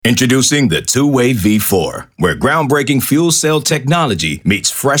Introducing the Two-Way V4, where groundbreaking fuel cell technology meets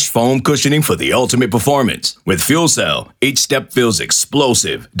fresh foam cushioning for the ultimate performance. With fuel cell, each step feels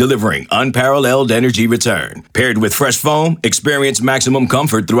explosive, delivering unparalleled energy return. Paired with fresh foam, experience maximum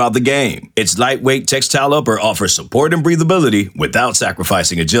comfort throughout the game. Its lightweight textile upper offers support and breathability without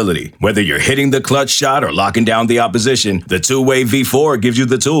sacrificing agility. Whether you're hitting the clutch shot or locking down the opposition, the Two-Way V4 gives you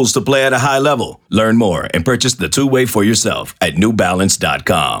the tools to play at a high level. Learn more and purchase the Two-Way for yourself at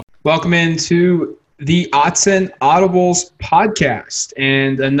newbalance.com. Welcome into the Autzen Audibles podcast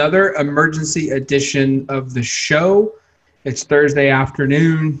and another emergency edition of the show. It's Thursday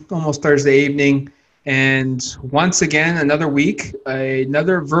afternoon, almost Thursday evening, and once again, another week,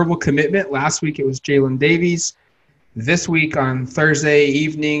 another verbal commitment. Last week it was Jalen Davies. This week on Thursday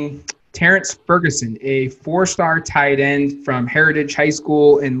evening, Terrence Ferguson, a four-star tight end from Heritage High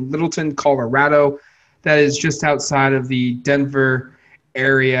School in Littleton, Colorado, that is just outside of the Denver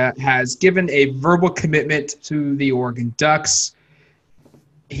area, has given a verbal commitment to the Oregon Ducks.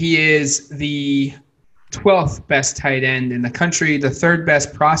 He is the 12th best tight end in the country, the third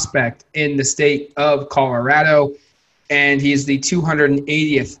best prospect in the state of Colorado, and he's the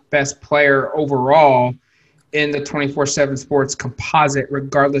 280th best player overall in the 24/7 Sports composite,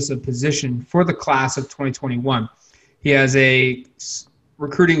 regardless of position, for the class of 2021. He has a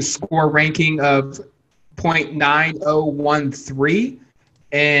recruiting score ranking of .9013,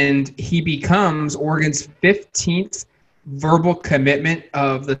 and he becomes Oregon's 15th verbal commitment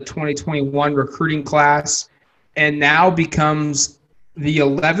of the 2021 recruiting class, and now becomes the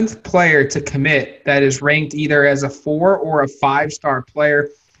 11th player to commit that is ranked either as a 4 or a 5-star player.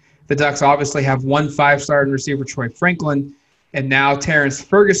 The Ducks obviously have one 5-star in receiver Troy Franklin, and now Terrence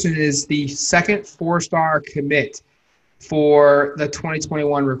Ferguson is the second 4-star commit for the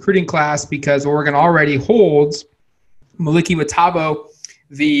 2021 recruiting class, because Oregon already holds Moliki Matabo,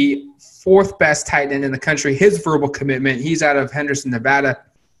 the 4th best tight end in the country, his verbal commitment. He's out of Henderson, Nevada.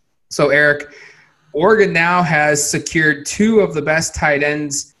 So, Eric, Oregon now has secured 2 of the best tight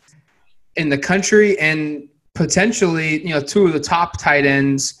ends in the country, and potentially, 2 of the top tight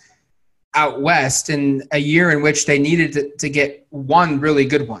ends out west in a year in which they needed to get one really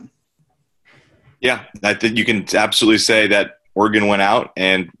good one. Yeah, I think you can absolutely say that Oregon went out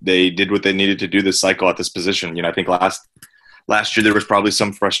and they did what they needed to do this cycle at this position. I think last year there was probably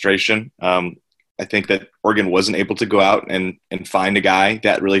some frustration. I think that Oregon wasn't able to go out and find a guy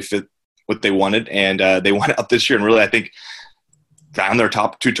that really fit what they wanted, and they went out this year and really, I think, found their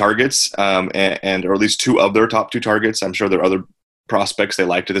top 2 targets, and or at least 2 of their top 2 targets. I'm sure there are other prospects they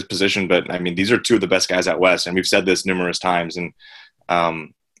like to this position, but I mean, these are 2 of the best guys out west, and we've said this numerous times, and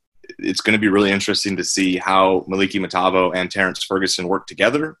it's going to be really interesting to see how Moliki Matabo and Terrence Ferguson work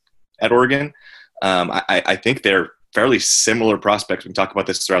together at Oregon. I think they're fairly similar prospects. We can talk about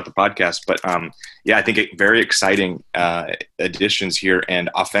this throughout the podcast, but I think very exciting additions here. And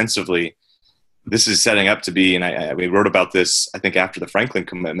offensively, this is setting up to be, and we wrote about this, I think, after the Franklin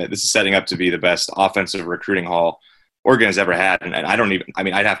commitment, this is setting up to be the best offensive recruiting haul Oregon has ever had. And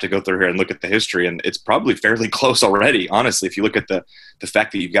I'd have to go through here and look at the history, and it's probably fairly close already, honestly. If you look at the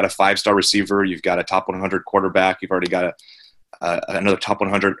fact that you've got a 5-star receiver, you've got a top 100 quarterback, you've already got another top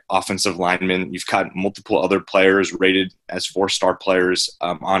 100 offensive lineman, you've got multiple other players rated as 4-star players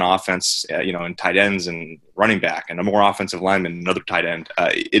on offense, in tight ends and running back, and a more offensive lineman, another tight end.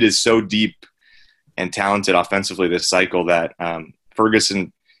 It is so deep and talented offensively this cycle that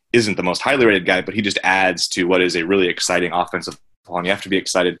Ferguson isn't the most highly rated guy, but he just adds to what is a really exciting offensive ball. And you have to be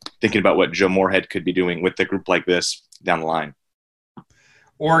excited thinking about what Joe Moorhead could be doing with a group like this down the line.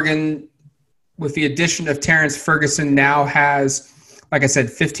 Oregon, with the addition of Terrence Ferguson, now has, like I said,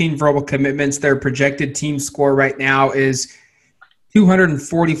 15 verbal commitments. Their projected team score right now is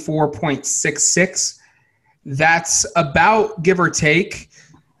 244.66. That's about, give or take,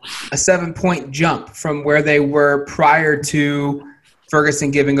 a 7-point jump from where they were prior to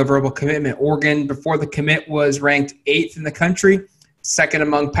Ferguson giving a verbal commitment. Oregon, before the commit, was ranked 8th in the country, 2nd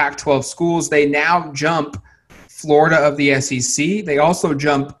among Pac-12 schools. They now jump Florida of the SEC. They also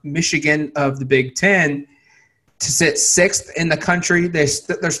jump Michigan of the Big Ten to sit 6th in the country. They're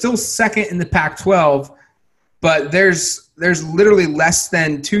still 2nd in the Pac-12, but there's literally less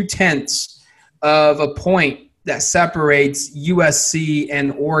than 0.2 of a point that separates USC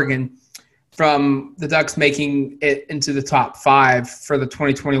and Oregon from the Ducks making it into the top 5 for the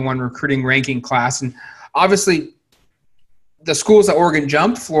 2021 recruiting ranking class. And obviously, the schools that Oregon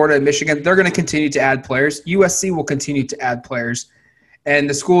jumped, Florida and Michigan, they're going to continue to add players. USC will continue to add players. And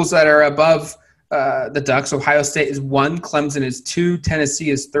the schools that are above the Ducks, Ohio State is 1, Clemson is 2,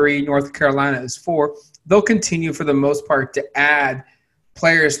 Tennessee is 3, North Carolina is 4. They'll continue for the most part to add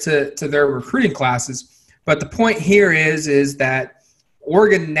players to their recruiting classes. But the point here is that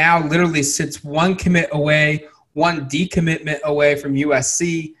Oregon now literally sits one commit away, one decommitment away from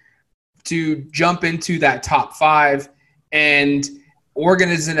USC to jump into that top 5. And Oregon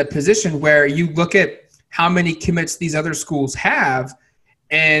is in a position where you look at how many commits these other schools have,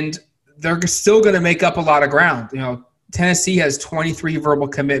 and they're still going to make up a lot of ground. You know, Tennessee has 23 verbal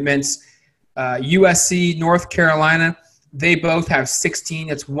commitments. USC, North Carolina, they both have 16.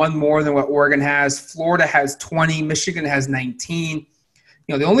 It's one more than what Oregon has. Florida has 20. Michigan has 19. You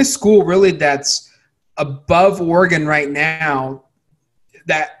know, the only school really that's above Oregon right now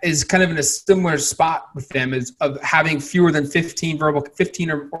that is kind of in a similar spot with them is of having fewer than 15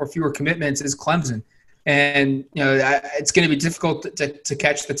 or fewer commitments is Clemson. And, you know, it's going to be difficult to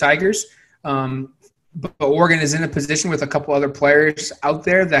catch the Tigers. But Oregon is in a position with a couple other players out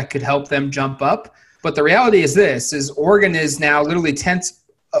there that could help them jump up. But the reality is this, is Oregon is now literally tenths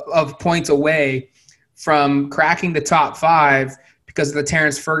of points away from cracking the top 5 because of the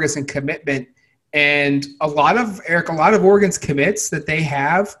Terrence Ferguson commitment. And a lot of Oregon's commits that they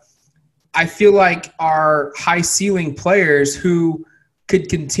have, I feel like are high ceiling players who could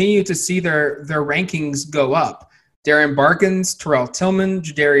continue to see their rankings go up. Darren Barkins, Terrell Tillman,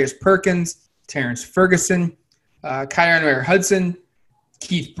 Jadarius Perkins, Terrence Ferguson, Kyron Hudson,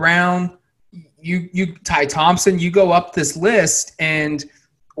 Keith Brown, you Ty Thompson, you go up this list, and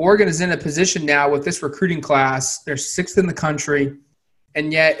Oregon is in a position now with this recruiting class. They're 6th in the country,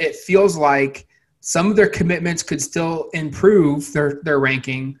 and yet it feels like some of their commitments could still improve their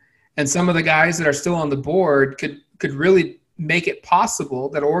ranking, and some of the guys that are still on the board could really make it possible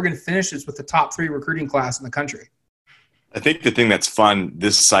that Oregon finishes with the top 3 recruiting class in the country. I think the thing that's fun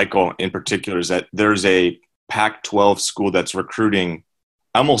this cycle in particular is that there's a Pac-12 school that's recruiting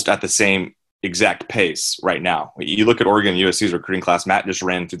almost at the same exact pace right now. You look at Oregon and USC's recruiting class, Matt just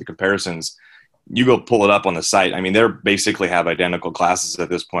ran through the comparisons. You go pull it up on the site. I mean, they're basically have identical classes at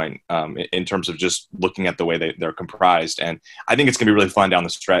this point in terms of just looking at the way they're comprised. And I think it's going to be really fun down the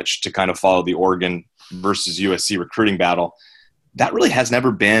stretch to kind of follow the Oregon versus USC recruiting battle. That really has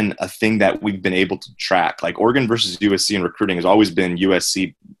never been a thing that we've been able to track. Like Oregon versus USC in recruiting has always been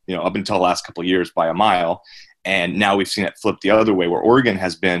USC, you know, up until the last couple of years by a mile. And now we've seen it flip the other way where Oregon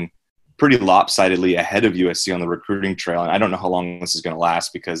has been pretty lopsidedly ahead of USC on the recruiting trail. And I don't know how long this is going to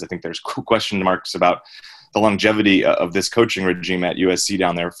last because I think there's question marks about the longevity of this coaching regime at USC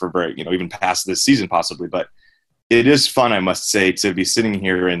down there for very, you know, even past this season possibly. But it is fun, I must say, to be sitting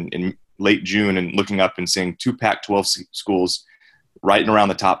here in late June and looking up and seeing 2 Pac-12 schools right around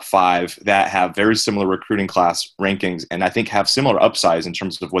the top 5 that have very similar recruiting class rankings and I think have similar upsides in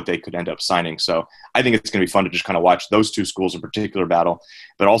terms of what they could end up signing. So I think it's going to be fun to just kind of watch those 2 schools in particular battle,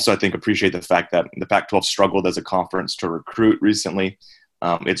 but also I think appreciate the fact that the Pac-12 struggled as a conference to recruit recently.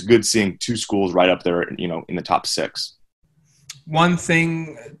 It's good seeing 2 schools right up there, you know, in the top 6. One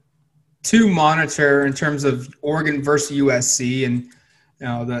thing to monitor in terms of Oregon versus USC and, you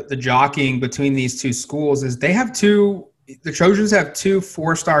know, the jockeying between these 2 schools is the Trojans have 2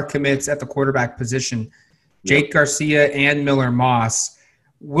 4-star commits at the quarterback position, Jake Garcia and Miller Moss.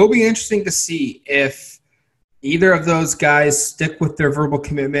 Will be interesting to see if either of those guys stick with their verbal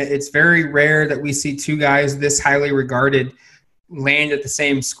commitment. It's very rare that we see 2 guys this highly regarded land at the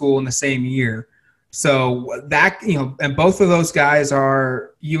same school in the same year. So that, you know, and both of those guys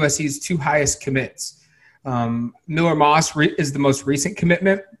are USC's 2 highest commits. Miller Moss is the most recent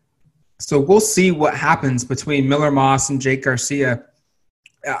commitment. So we'll see what happens between Miller Moss and Jake Garcia.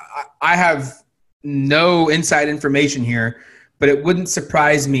 I have no inside information here, but it wouldn't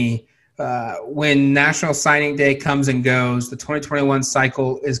surprise me when National Signing Day comes and goes, the 2021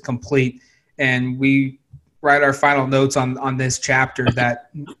 cycle is complete, and we write our final notes on this chapter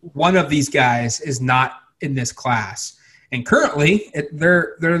that one of these guys is not in this class. And currently,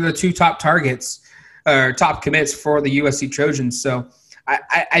 they're the 2 top targets or top commits for the USC Trojans. So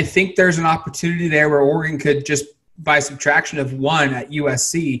I think there's an opportunity there where Oregon could just, by subtraction of 1 at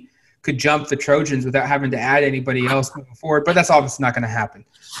USC, could jump the Trojans without having to add anybody else moving forward. But that's obviously not going to happen.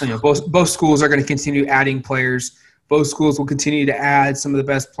 You know, both schools are going to continue adding players. Both schools will continue to add some of the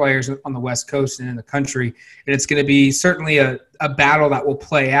best players on the West Coast and in the country. And it's going to be certainly a battle that will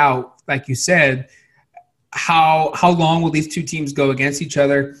play out, like you said. How long will these 2 teams go against each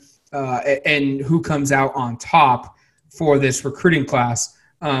other and who comes out on top for this recruiting class?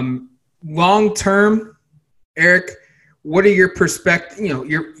 Long term, Eric, what are your perspective? You know,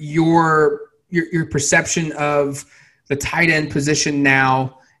 your perception of the tight end position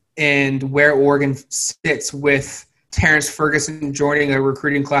now and where Oregon sits with Terrence Ferguson joining a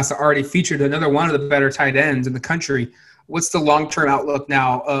recruiting class that already featured another one of the better tight ends in the country. what's the long-term outlook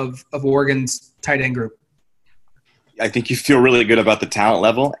now of Oregon's tight end group? I think you feel really good about the talent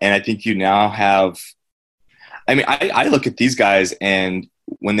level, and I think you now have – I mean, I look at these guys, and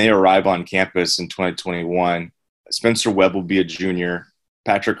when they arrive on campus in 2021, Spencer Webb will be a junior.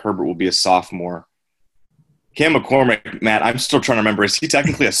 Patrick Herbert will be a sophomore. Cam McCormick, Matt, I'm still trying to remember. Is he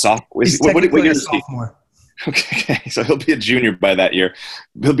technically a sophomore? He's technically a sophomore. Okay, so he'll be a junior by that year.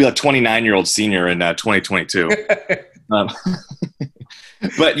 He'll be a 29-year-old senior in 2022.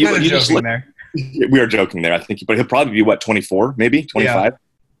 But you just look, there. We are joking there, I think. But he'll probably be, 24, maybe 25? Yeah.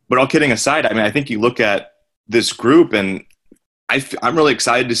 But all kidding aside, I mean, I think you look at this group, and I'm really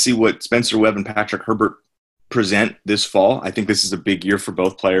excited to see what Spencer Webb and Patrick Herbert present this fall. I think this is a big year for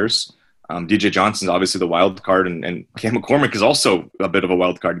both players. DJ Johnson's obviously the wild card, and Cam McCormick is also a bit of a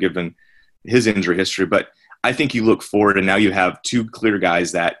wild card given his injury history. But I think you look forward, and now you have two clear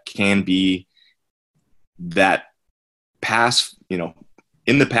guys that can be that pass,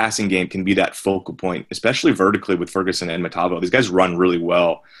 in the passing game can be that focal point, especially vertically with Ferguson and Metabo. These guys run really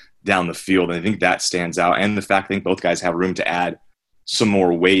well down the field, and I think that stands out. And the fact I think both guys have room to add some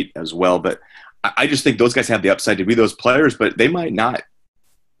more weight as well. But I just think those guys have the upside to be those players, but they might not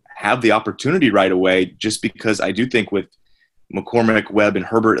have the opportunity right away, just because I do think with McCormick, Webb, and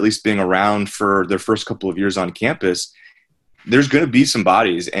Herbert at least being around for their first couple of years on campus, there's going to be some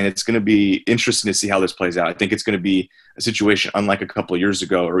bodies, and it's going to be interesting to see how this plays out. I think it's going to be a situation unlike a couple of years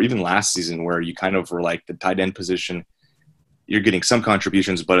ago or even last season where you kind of were like the tight end position, you're getting some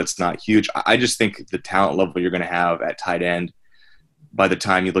contributions, but it's not huge. I just think the talent level you're going to have at tight end by the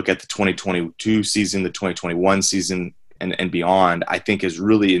time you look at the 2022 season, the 2021 season, and beyond, I think is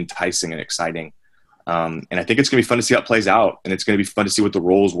really enticing and exciting. And I think it's going to be fun to see how it plays out, and it's going to be fun to see what the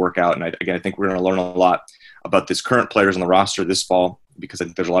roles work out. And I think we're going to learn a lot about this current players on the roster this fall, because I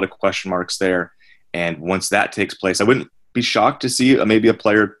think there's a lot of question marks there. And once that takes place, I wouldn't be shocked to see maybe a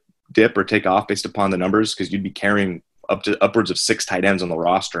player dip or take off based upon the numbers, because you'd be carrying upwards of 6 tight ends on the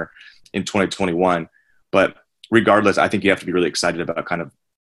roster in 2021. But regardless, I think you have to be really excited about kind of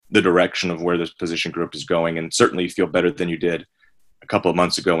the direction of where this position group is going, and certainly you feel better than you did a couple of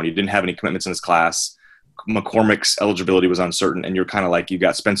months ago when you didn't have any commitments in this class. McCormick's eligibility was uncertain, and you're kind of like, you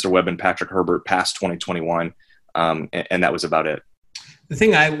got Spencer Webb and Patrick Herbert past 2021, and that was about it. The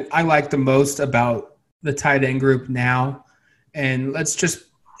thing I like the most about the tight end group now, and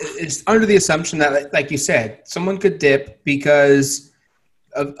it's under the assumption that, like you said, someone could dip because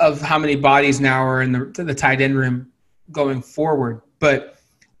of how many bodies now are in the tight end room going forward. But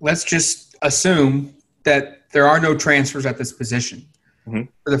let's just assume that there are no transfers at this position for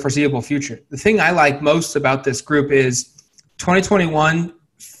the foreseeable future. The thing I like most about this group is 2021,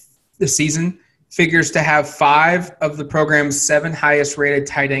 the season, figures to have 5 of the program's 7 highest rated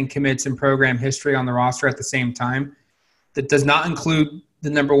tight end commits in program history on the roster at the same time. That does not include the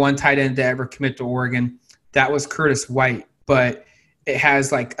number 1 tight end to ever commit to Oregon. That was Curtis White. But it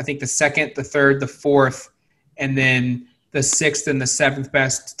has, I think the 2nd, the 3rd, the 4th, and then the 6th and the 7th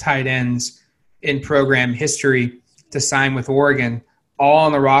best tight ends in program history to sign with Oregon, all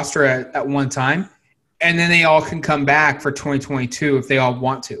on the roster at one time. And then they all can come back for 2022 if they all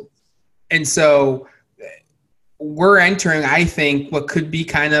want to. And so we're entering, I think, what could be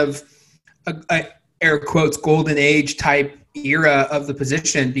kind of a air quotes golden age type era of the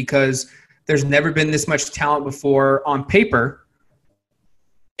position, because there's never been this much talent before on paper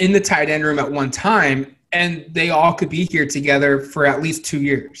in the tight end room at one time, and they all could be here together for at least 2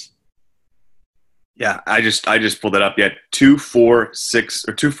 years. Yeah, I just pulled it up. Yeah, 2, 4, 6,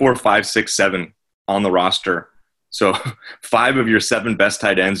 or 2, 4, 5, 6, 7 on the roster. So 5 of your 7 best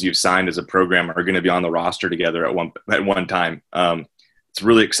tight ends you've signed as a program are going to be on the roster together at one time. It's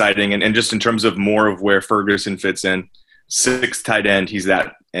really exciting, and just in terms of more of where Ferguson fits in, 6th tight end, he's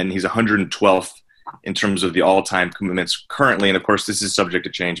 112th in terms of the all-time commitments currently. And of course, this is subject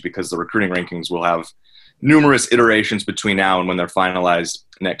to change because the recruiting rankings will have numerous iterations between now and when they're finalized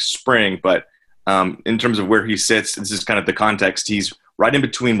next spring. But in terms of where he sits, this is kind of the context. He's right in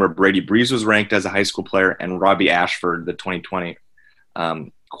between where Brady Breeze was ranked as a high school player and Robbie Ashford, the 2020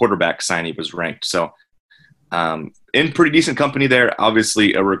 quarterback signee, was ranked. So in pretty decent company there.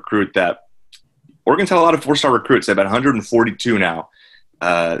 Obviously a recruit that Oregon's had a lot of 4-star recruits. They've had 142 now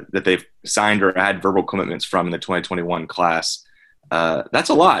that they've signed or had verbal commitments from in the 2021 class. That's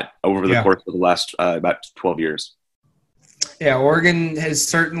a lot over the course of the last about 12 years. Yeah, Oregon has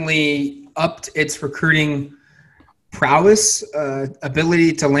certainly upped its recruiting prowess,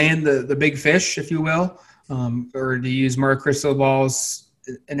 ability to land the big fish, if you will, or to use Mark Cristobal's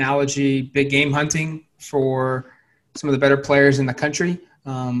analogy, big game hunting for some of the better players in the country.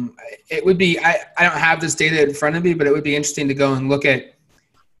 It would be, I don't have this data in front of me, but it would be interesting to go and look at,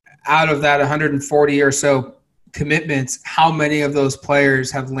 out of that 140 or so commitments, how many of those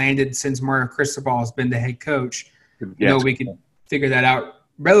players have landed since Mario Cristobal has been the head coach. We can figure that out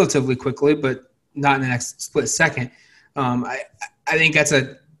relatively quickly, but not in the next split second. I think that's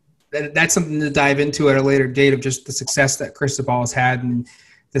something to dive into at a later date, of just the success that Cristobal has had and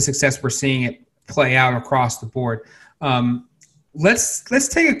the success we're seeing it play out across the board. Let's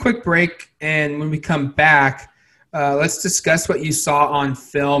take a quick break, and when we come back, let's discuss what you saw on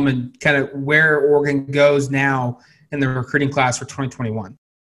film and kind of where Oregon goes now in the recruiting class for 2021.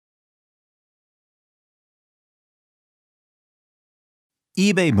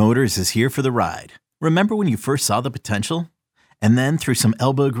 eBay Motors is here for the ride. Remember when you first saw the potential? And then through some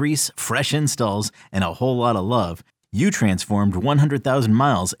elbow grease, fresh installs, and a whole lot of love, you transformed 100,000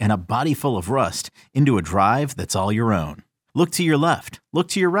 miles and a body full of rust into a drive that's all your own. Look to your left. Look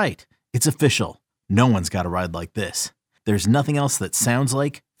to your right. It's official. No one's got a ride like this. There's nothing else that sounds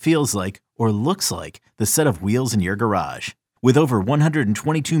like, feels like, or looks like the set of wheels in your garage. With over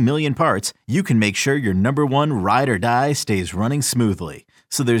 122 million parts, you can make sure your number one ride or die stays running smoothly,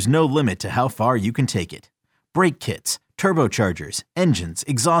 so there's no limit to how far you can take it. Brake kits, turbochargers, engines,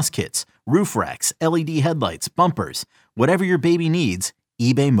 exhaust kits, roof racks, LED headlights, bumpers, whatever your baby needs,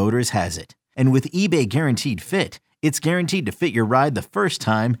 eBay Motors has it. And with eBay Guaranteed Fit, it's guaranteed to fit your ride the first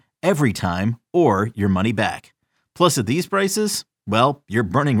time, every time, or your money back. Plus, at these prices, well, you're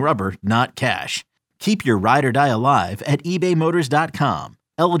burning rubber, not cash. Keep your ride or die alive at ebaymotors.com.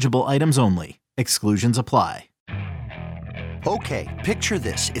 Eligible items only. Exclusions apply. Okay, picture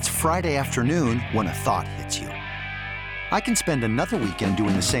this. It's Friday afternoon when a thought hits you. I can spend another weekend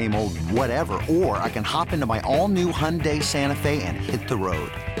doing the same old whatever, or I can hop into my all-new Hyundai Santa Fe and hit the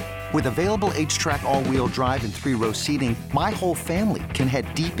road. With available H-Track all-wheel drive and 3-row seating, my whole family can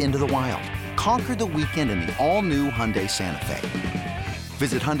head deep into the wild. Conquer the weekend in the all-new Hyundai Santa Fe.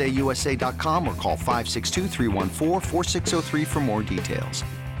 Visit HyundaiUSA.com or call 562-314-4603 for more details.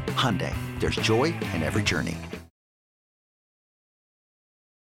 Hyundai, there's joy in every journey.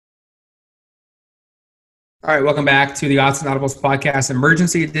 All right, welcome back to the Odds and Audibles podcast,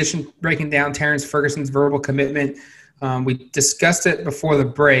 emergency edition, breaking down Terrence Ferguson's verbal commitment. We discussed it before the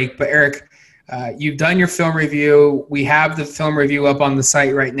break, but Eric, you've done your film review. We have the film review up on the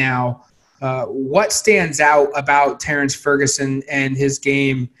site right now. What stands out about Terrence Ferguson and his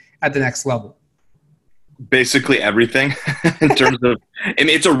game at the next level? Basically everything in terms of, I mean,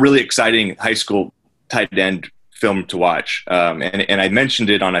 it's a really exciting high school tight end film to watch. And I mentioned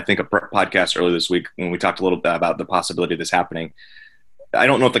it on, I think, a podcast earlier this week when we talked a little bit about the possibility of this happening. I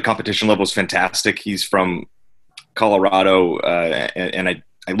don't know if the competition level is fantastic. He's from Colorado, and I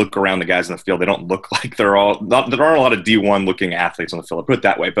look around the guys in the field. They don't look like there aren't a lot of D1 looking athletes on the field. I'll put it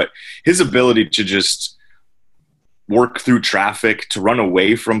that way. But his ability to just work through traffic, to run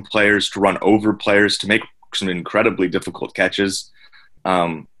away from players, to run over players, to make some incredibly difficult catches.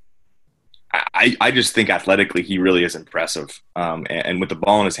 I just think athletically he really is impressive. And with the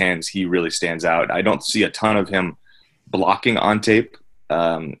ball in his hands, he really stands out. I don't see a ton of him blocking on tape.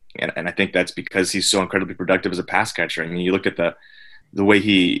 And I think that's because he's so incredibly productive as a pass catcher. I mean, you look at the way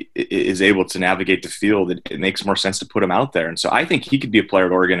he is able to navigate the field, it makes more sense to put him out there. And so I think he could be a player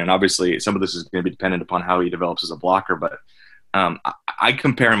at Oregon. And obviously some of this is going to be dependent upon how he develops as a blocker. But I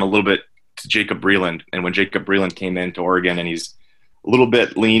compare him a little bit to Jacob Breland. And when Jacob Breland came into Oregon, and he's a little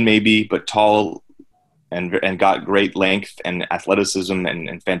bit lean maybe, but tall and got great length and athleticism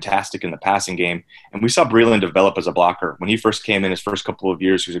and fantastic in the passing game. And we saw Breland develop as a blocker. When he first came in his first couple of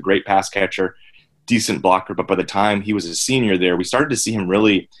years, he was a great pass catcher, decent blocker. But by the time he was a senior there, we started to see him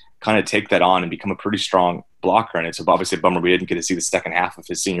really kind of take that on and become a pretty strong blocker. And it's obviously a bummer we didn't get to see the second half of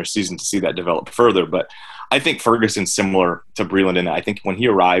his senior season to see that develop further. But I think Ferguson's similar to Breland in that I think when he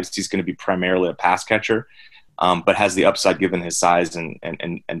arrives, he's going to be primarily a pass catcher. But has the upside given his size, and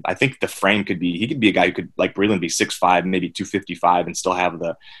I think the frame could be – he could be a guy who could, like Breland, be 6'5", maybe 255, and still have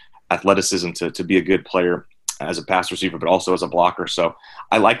the athleticism to be a good player as a pass receiver, but also as a blocker. So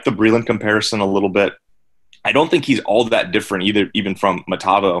I like the Breland comparison a little bit. I don't think he's all that different even from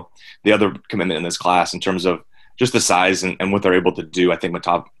Matavo, the other commitment in this class, in terms of just the size and what they're able to do. I think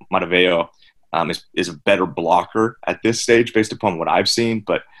Mataveo is a better blocker at this stage based upon what I've seen,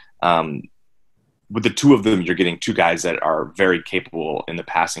 but with the two of them, you're getting two guys that are very capable in the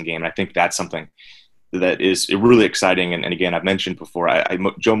passing game. And I think that's something that is really exciting. And again, I've mentioned before,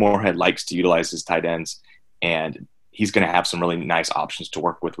 Joe Moorhead likes to utilize his tight ends, and he's going to have some really nice options to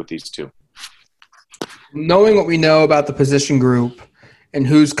work with these two. Knowing what we know about the position group and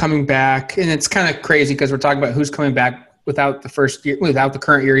who's coming back, and it's kind of crazy because we're talking about who's coming back without the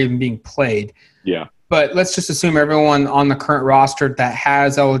current year even being played. Yeah. But let's just assume everyone on the current roster that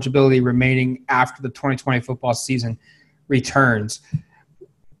has eligibility remaining after the 2020 football season returns.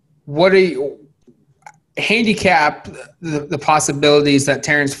 What do you handicap the possibilities that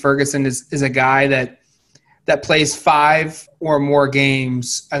Terrence Ferguson is a guy that plays 5 or more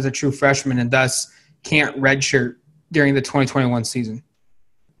games as a true freshman and thus can't redshirt during the 2021 season?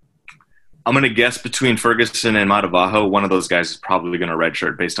 I'm going to guess between Ferguson and Matavaho, one of those guys is probably going to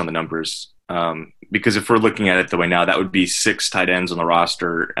redshirt based on the numbers. Because if we're looking at it the way now, that would be 6 tight ends on the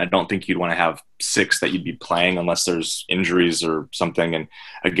roster. I don't think you'd want to have 6 that you'd be playing unless there's injuries or something. And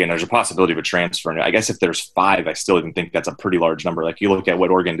again, there's a possibility of a transfer. And I guess if there's 5, I still even think that's a pretty large number. Like you look at what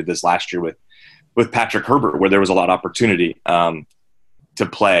Oregon did this last year with Patrick Herbert, where there was a lot of opportunity to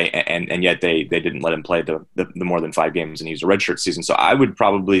play, and yet they didn't let him play the more than 5 games, and he's a redshirt season. So I would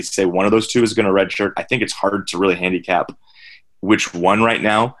probably say one of those 2 is going to redshirt. I think it's hard to really handicap which one right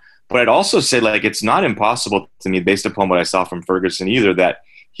now. But I'd also say, like, it's not impossible to me, based upon what I saw from Ferguson either, that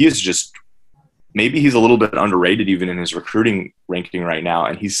he is just – maybe he's a little bit underrated even in his recruiting ranking right now,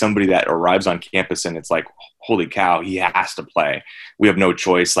 and he's somebody that arrives on campus and it's like, holy cow, he has to play. We have no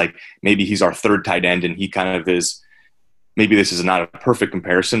choice. Like, maybe he's our 3rd tight end, and he kind of is – maybe this is not a perfect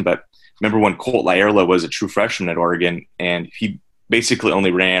comparison, but remember when Colt Laerla was a true freshman at Oregon, and he basically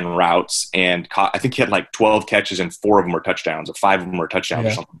only ran routes and caught, I think he had like 12 catches and 4 of them were touchdowns, or 5 of them were touchdowns,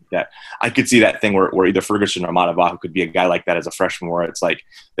 or something like that. I could see that thing where either Ferguson or Matavaho could be a guy like that as a freshman, where it's like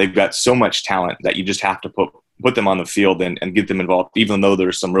they've got so much talent that you just have to put them on the field and get them involved, even though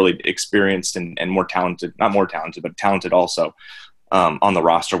there's some really experienced and more talented, not more talented, but talented also on the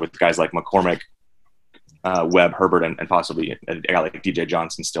roster with guys like McCormick, Webb, Herbert, and possibly a guy like DJ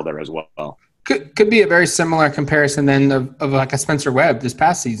Johnson still there as well. Could be a very similar comparison then of like a Spencer Webb this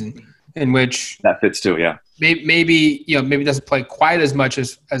past season, in which that fits too. Yeah, maybe doesn't play quite as much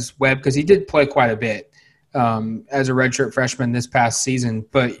as Webb, because he did play quite a bit as a redshirt freshman this past season.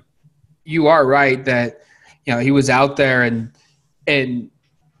 But you are right that he was out there and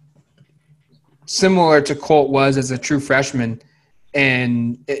similar to Colt was as a true freshman.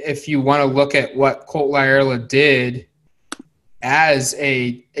 And if you want to look at what Colt Laerla did as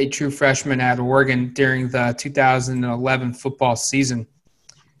a true freshman at Oregon during the 2011 football season,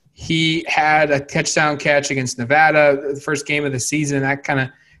 he had a touchdown catch against Nevada, the first game of the season. That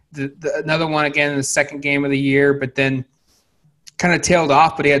kind of another one again in the second game of the year, but then kind of tailed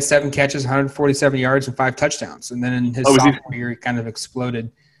off. But he had 7 catches, 147 yards, and 5 touchdowns. And then in his sophomore year, he kind of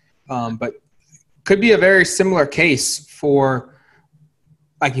exploded. But could be a very similar case for,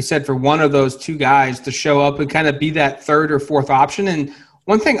 like you said, for one of those 2 guys to show up and kind of be that 3rd or 4th option. And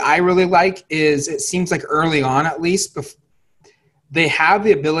one thing I really like is it seems like early on, at least, they have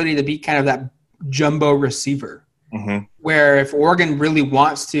the ability to be kind of that jumbo receiver, where if Oregon really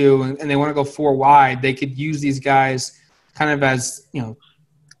wants to and they want to go 4 wide, they could use these guys kind of as,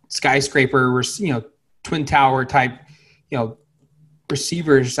 skyscraper or, twin tower type,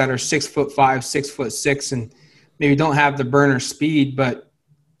 receivers that are 6'5", 6'6", and maybe don't have the burner speed, but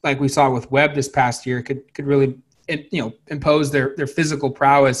like we saw with Webb this past year, could really, impose their physical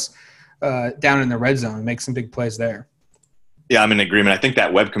prowess down in the red zone and make some big plays there. Yeah, I'm in agreement. I think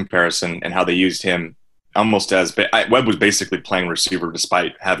that Webb comparison and how they used him almost as Webb was basically playing receiver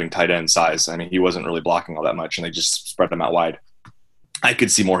despite having tight end size. I mean, he wasn't really blocking all that much, and they just spread him out wide. I could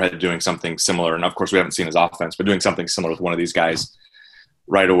see Moorhead doing something similar, and of course we haven't seen his offense, but doing something similar with one of these guys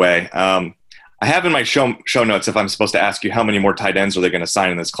right away. I have in my show notes, if I'm supposed to ask you how many more tight ends are they going to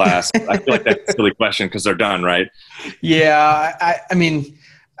sign in this class. I feel like that's a silly question because they're done, right? Yeah, I mean,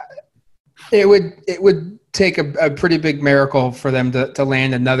 it would take a pretty big miracle for them to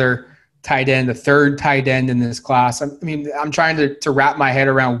land another tight end, a 3rd tight end in this class. I mean, I'm trying to wrap my head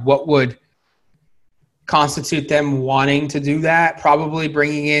around what would constitute them wanting to do that. Probably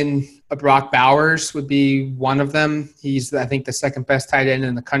bringing in a Brock Bowers would be one of them. He's, I think, the 2nd best tight end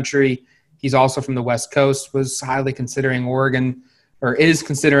in the country. He's also from the West Coast, was highly considering Oregon, or is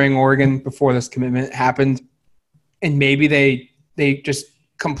considering Oregon before this commitment happened. And maybe they just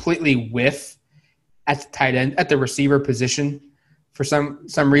completely whiff at the tight end, at the receiver position for some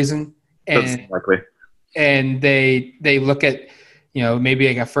reason. And, that's likely. And they look at, maybe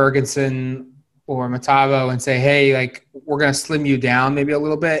like a Ferguson or Matavo and say, hey, like, we're going to slim you down maybe a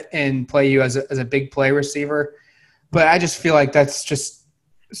little bit and play you as a big play receiver. But I just feel like that's just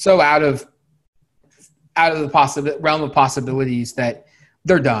so out of the realm of possibilities that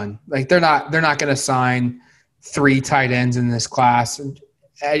they're done. Like they're not going to sign 3 tight ends in this class. And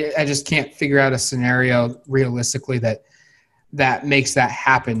I just can't figure out a scenario realistically that makes that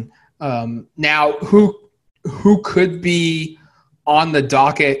happen. Now, who who could be on the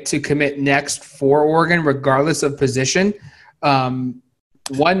docket to commit next for Oregon, regardless of position.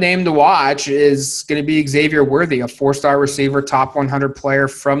 One name to watch is going to be Xavier Worthy, a 4-star receiver, top 100 player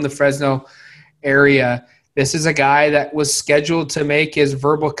from the Fresno area. This is a guy that was scheduled to make his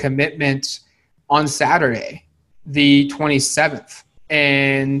verbal commitment on Saturday, the 27th,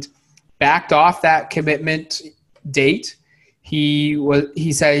 and backed off that commitment date.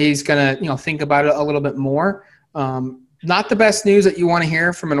 He said he's going to think about it a little bit more. Not the best news that you want to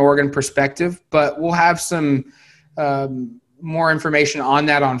hear from an Oregon perspective, but we'll have some more information on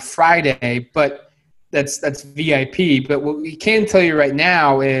that on Friday. But that's VIP. But what we can tell you right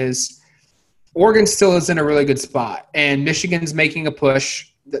now is Oregon still is in a really good spot, and Michigan's making a push.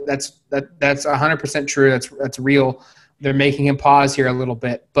 That's 100% true. That's real. They're making him pause here a little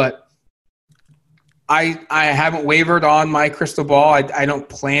bit, but I haven't wavered on my crystal ball. I don't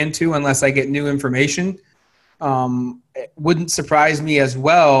plan to unless I get new information. It wouldn't surprise me as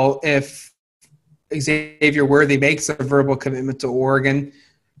well if Xavier Worthy makes a verbal commitment to Oregon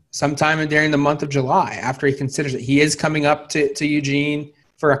sometime during the month of July after he considers it. He is coming up to Eugene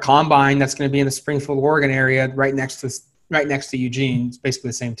for a combine that's going to be in the Springfield, Oregon area, right next to Eugene. It's basically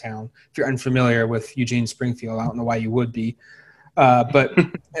the same town. If you're unfamiliar with Eugene, Springfield, I don't know why you would be. But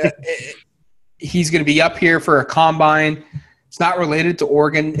he's going to be up here for a combine. It's not related to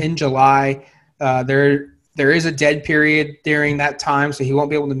Oregon in July. There is a dead period during that time, so he won't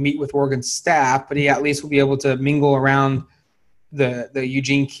be able to meet with Oregon staff, but he at least will be able to mingle around the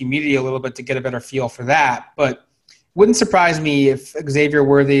Eugene community a little bit to get a better feel for that. But wouldn't surprise me if Xavier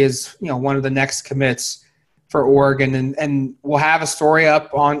Worthy is one of the next commits for Oregon, and we'll have a story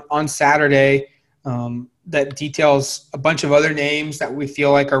up on Saturday that details a bunch of other names that we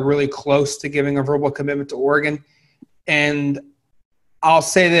feel like are really close to giving a verbal commitment to Oregon. And I'll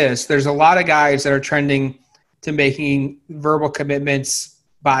say this, there's a lot of guys that are trending to making verbal commitments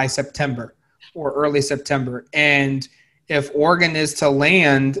by September or early September. And if Oregon is to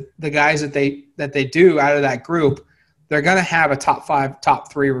land the guys that they do out of that group, they're going to have a top 5,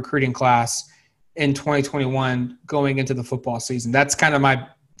 top 3 recruiting class in 2021 going into the football season. That's kind of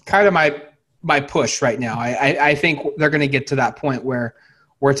my push right now. I think they're going to get to that point where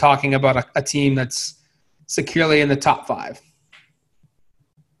we're talking about a team that's securely in the top 5.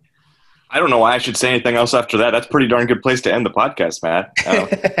 I don't know why I should say anything else after that. That's a pretty darn good place to end the podcast, Matt.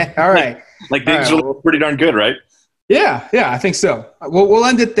 All right. Like digital, pretty darn good, right? Yeah, I think so. We'll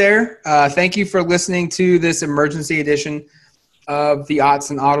end it there. Thank you for listening to this emergency edition of the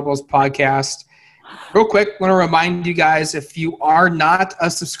Odds and Audibles podcast. Real quick, I want to remind you guys, if you are not a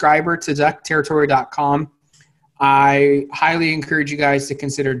subscriber to duckterritory.com, I highly encourage you guys to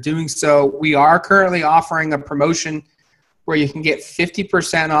consider doing so. We are currently offering a promotion where you can get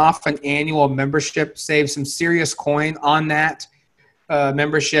 50% off an annual membership, save some serious coin on that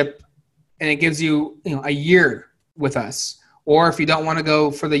membership, and it gives you a year with us. Or if you don't want to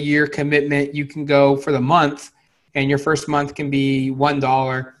go for the year commitment, you can go for the month, and your first month can be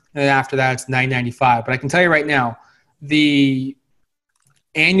 $1, and after that it's $9.95. But I can tell you right now, the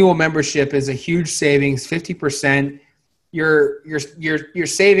annual membership is a huge savings, 50%. You're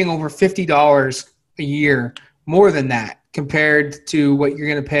saving over $50 a year, more than that, compared to what you're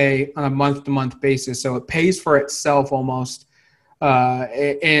going to pay on a month-to-month basis. So it pays for itself almost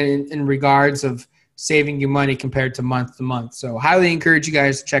in regards of saving you money compared to month-to-month. So highly encourage you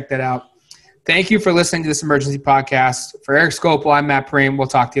guys to check that out. Thank you for listening to this emergency podcast. For Eric Scopel, I'm Matt Prehm. We'll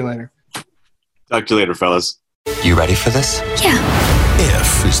talk to you later. Talk to you later, fellas. You ready for this? Yeah.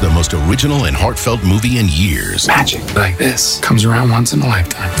 If is the most original and heartfelt movie in years. Magic like this comes around once in a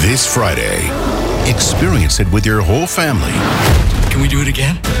lifetime. This Friday, experience it with your whole family. Can we do it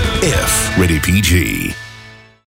again? If, rated PG.